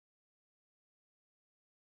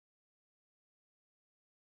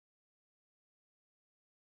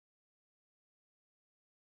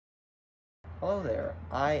Hello there.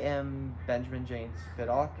 I am Benjamin James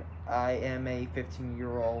Fiddock. I am a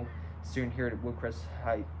 15-year-old student here at Woodcrest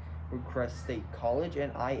State College,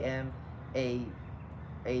 and I am a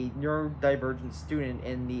neurodivergent student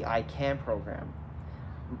in the I CAN program.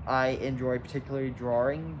 I enjoy particularly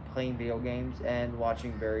drawing, playing video games, and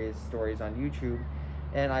watching various stories on YouTube,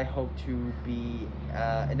 and I hope to be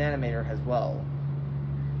an animator as well.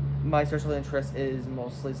 My special interest is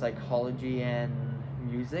mostly psychology and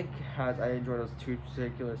music, as I enjoy those two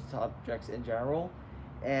particular subjects in general,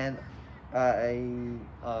 and and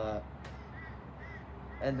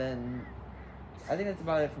then I think that's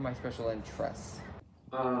about it for my special interests.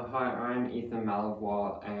 Hi, I'm Ethan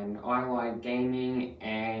Malavoie, and I like gaming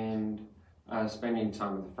and spending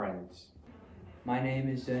time with friends. My name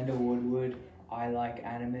is Xander Woodward. I like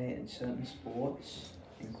anime and certain sports,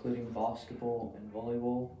 including basketball and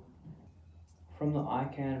volleyball. From the I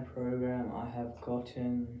CAN program, I have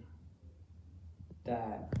gotten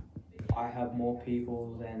that I have more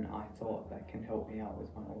people than I thought that can help me out with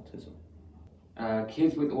my autism.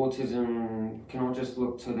 Kids with autism cannot just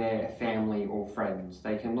look to their family or friends.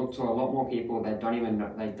 They can look to a lot more people that don't even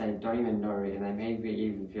know, they don't even know, and they maybe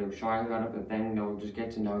even feel shy about it, but then they'll just get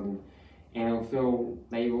to know them, and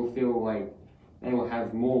they will feel like they will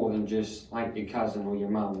have more than just like your cousin or your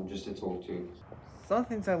mum just to talk to. Some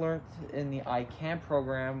things I learned in the I CAN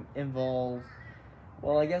program involve,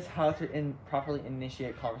 well, I guess how to properly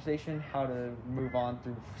initiate conversation, how to move on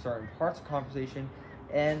through certain parts of conversation,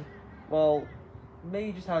 and, well,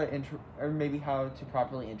 maybe just how to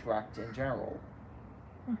properly interact in general,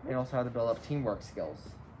 and also how to build up teamwork skills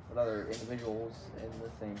with other individuals in the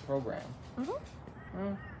same program.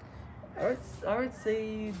 I would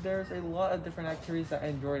say there's a lot of different activities that I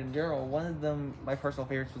enjoyed in general. One of them, my personal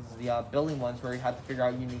favorites, was the building ones, where you had to figure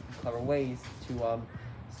out unique and clever ways to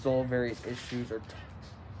solve various issues or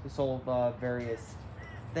to solve various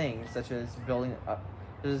things, such as building a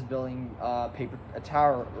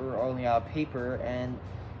tower or only paper. And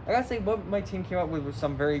I gotta say, what my team came up with was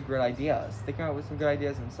some very good ideas. They came up with some good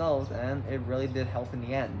ideas themselves, and it really did help in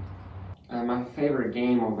the end. My favorite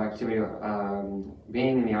game of activity,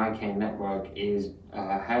 being in the I CAN network, is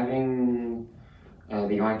having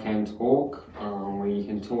the I CAN talk, where you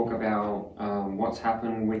can talk about what's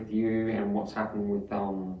happened with you and what's happened with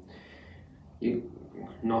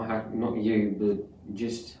not you, but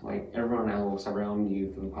just like everyone else around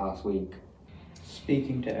you for the past week.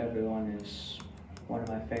 Speaking to everyone is one of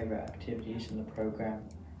my favorite activities in the program.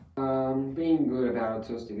 Being good about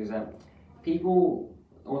autistic is that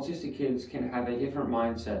autistic kids can have a different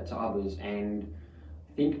mindset to others and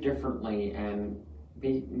think differently, and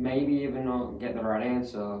maybe even not get the right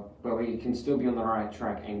answer, but we can still be on the right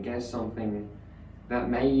track and guess something that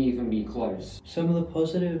may even be close. Some of the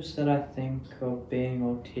positives that I think of being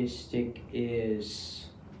autistic is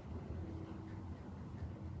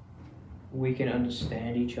we can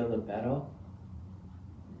understand each other better,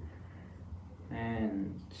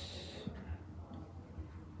 and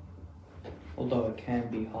although it can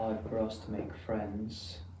be hard for us to make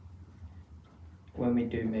friends, when we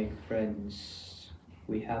do make friends,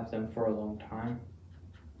 we have them for a long time.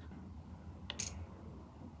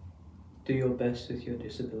 Do your best with your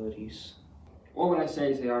disabilities. What would I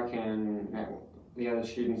say to the other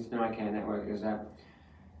students in the I CAN network is that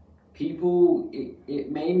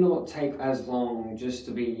it may not take as long just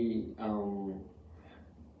to be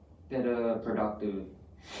better productive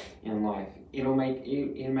in life. It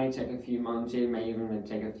may take a few months, it may even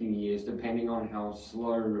take a few years, depending on how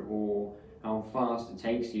slow or how fast it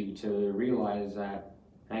takes you to realize that,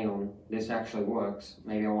 hang on, this actually works,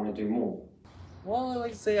 maybe I want to do more. Well, I'd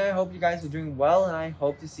like to say I hope you guys are doing well, and I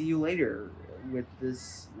hope to see you later with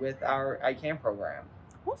our I CAN program.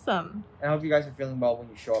 Awesome. And I hope you guys are feeling well when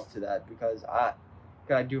you show up to that, because I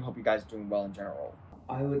do hope you guys are doing well in general.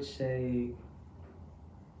 I would say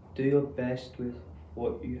do your best with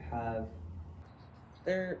what you have.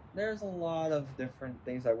 There's a lot of different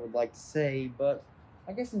things I would like to say, but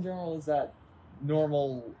I guess in general is that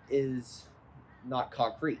normal is not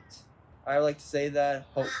concrete. I would like to say that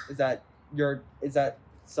that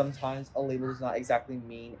sometimes a label does not exactly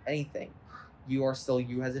mean anything. You are still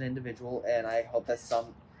you as an individual, and I hope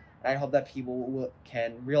that people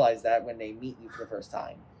can realize that when they meet you for the first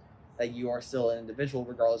time, that you are still an individual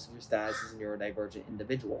regardless of your status as a neurodivergent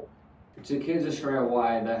individual. To kids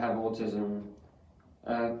Australia-wide that have autism,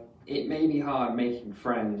 it may be hard making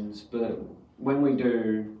friends, but when we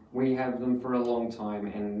do, we have them for a long time,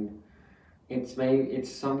 and it's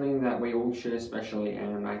something that we all share especially,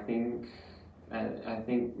 and I think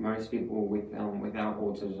most people without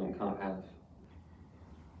autism can't have.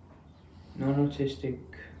 Non-autistic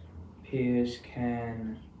peers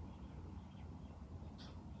can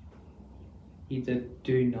either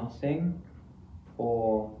do nothing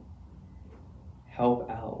or help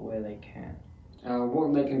out where they can.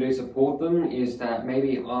 What they can do to support them is that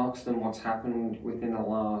maybe ask them what's happened within the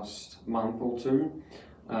last month or two.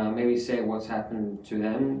 Maybe say what's happened to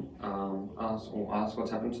them, ask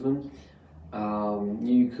what's happened to them.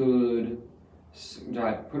 You could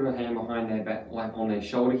put a hand behind their back, like on their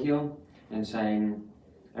shoulder here, and saying,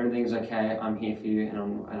 everything's okay, I'm here for you,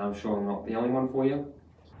 and I'm sure I'm not the only one for you.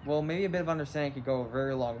 Well, maybe a bit of understanding could go a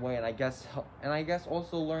very long way, and I guess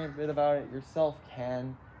also learning a bit about it yourself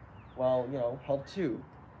can, well, help too.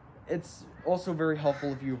 It's also very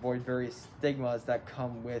helpful if you avoid various stigmas that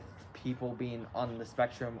come with people being on the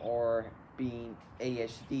spectrum or being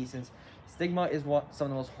ADHD, since stigma is some of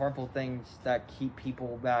the most harmful things that keep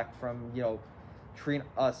people back from, treating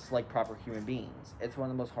us like proper human beings. It's one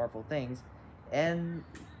of the most harmful things, and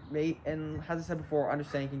as I said before,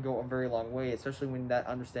 understanding can go a very long way, especially when that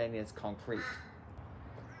understanding is concrete.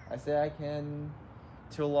 I say I can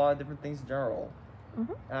to a lot of different things in general.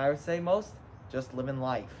 Mm-hmm. And I would say most, just living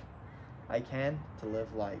life. I can to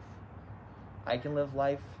live life. I can live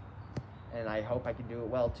life, and I hope I can do it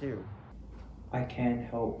well too. I can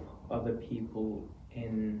help other people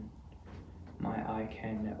in my I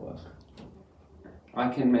Can network. I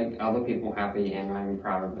can make other people happy, and I'm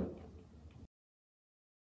proud of it.